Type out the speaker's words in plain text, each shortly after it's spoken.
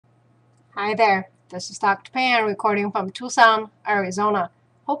Hi there, this is Dr. Pan recording from Tucson, Arizona.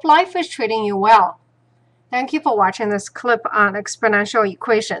 Hope life is treating you well. Thank you for watching this clip on exponential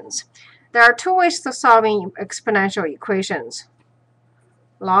equations. There are two ways to solving exponential equations.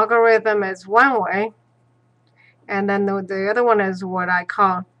 Logarithm is one way, and then the other one is what I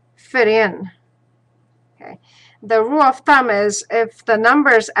call fit in. Okay. The rule of thumb is if the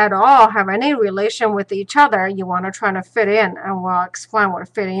numbers at all have any relation with each other, you want to try to fit in, and we'll explain what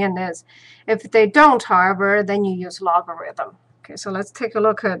fitting in is. If they don't, however, then you use logarithm. Okay, so let's take a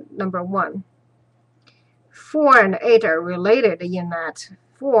look at number 1. 4 and 8 are related in that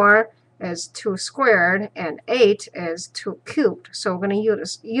 4 is 2 squared and 8 is 2 cubed. So we're going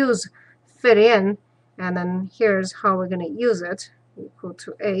to use fit in, and then here's how we're going to use it, equal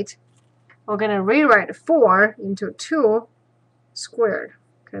to 8. We're going to rewrite 4 into 2 squared.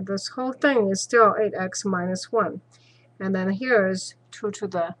 Okay, this whole thing is still 8x minus 1. And then here is 2 to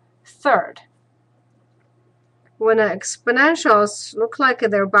the third. When the exponentials look like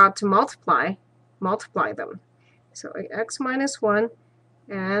they're about to multiply them. So 8x minus 1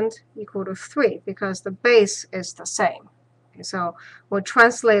 and equal to 3 because the base is the same. Okay, so we'll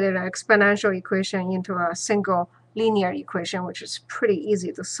translate an exponential equation into a single linear equation, which is pretty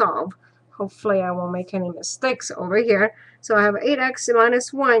easy to solve. Hopefully I won't make any mistakes over here. So I have 8x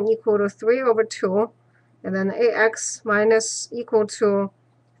minus 1 equal to 3 over 2. And then 8x minus equal to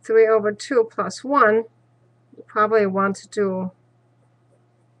 3 over 2 plus 1. You probably want to do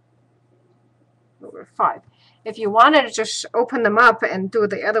over 5. If you wanted to just open them up and do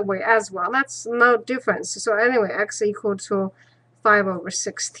the other way as well, that's no difference. So anyway, x equal to 5 over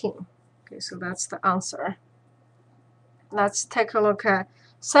 16. Okay, so that's the answer. Let's take a look at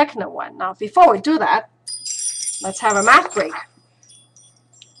second one. Now, before we do that, let's have a math break.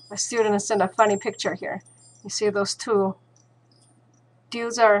 My student sent a funny picture here. You see those two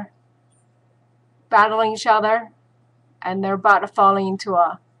dudes are battling each other, and they're about to fall into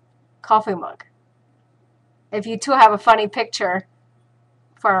a coffee mug. If you two have a funny picture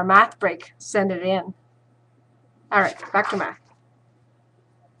for our math break, send it in. All right, back to math.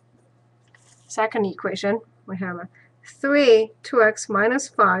 Second equation, we have a 3 2x minus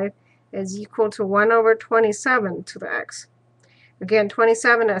 5 is equal to 1 over 27 to the x. Again,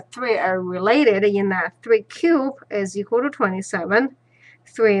 27 and 3 are related in that 3 cubed is equal to 27.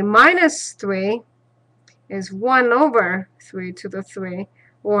 3 minus 3 is 1 over 3 to the 3,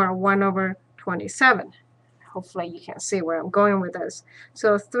 or 1 over 27. Hopefully you can see where I'm going with this.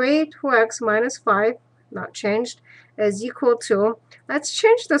 So 3 2x minus 5, not changed, is equal to, let's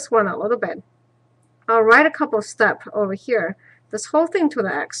change this one a little bit. I'll write a couple steps over here. This whole thing to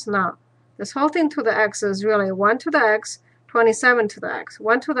the x. Now, this whole thing to the x is really 1 to the x, 27 to the x.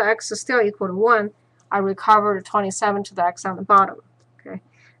 1 to the x is still equal to 1. I recovered 27 to the x on the bottom. Okay.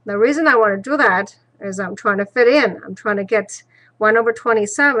 The reason I want to do that is I'm trying to fit in. I'm trying to get 1 over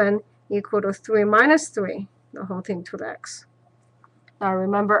 27 equal to 3 minus 3, the whole thing to the x. Now,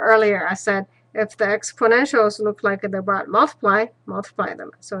 remember earlier I said if the exponentials look like they're about to multiply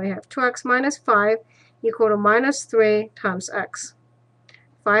them. So we have 2x minus 5 equal to minus 3 times x.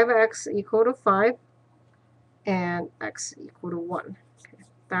 5x equal to 5, and x equal to 1. Okay,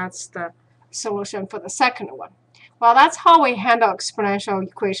 that's the solution for the second one. Well, that's how we handle exponential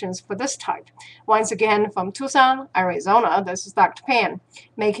equations for this type. Once again, from Tucson, Arizona, this is Dr. Pan,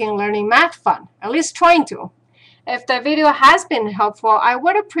 making learning math fun, at least trying to. If the video has been helpful, I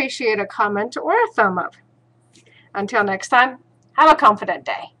would appreciate a comment or a thumb up. Until next time, have a confident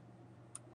day.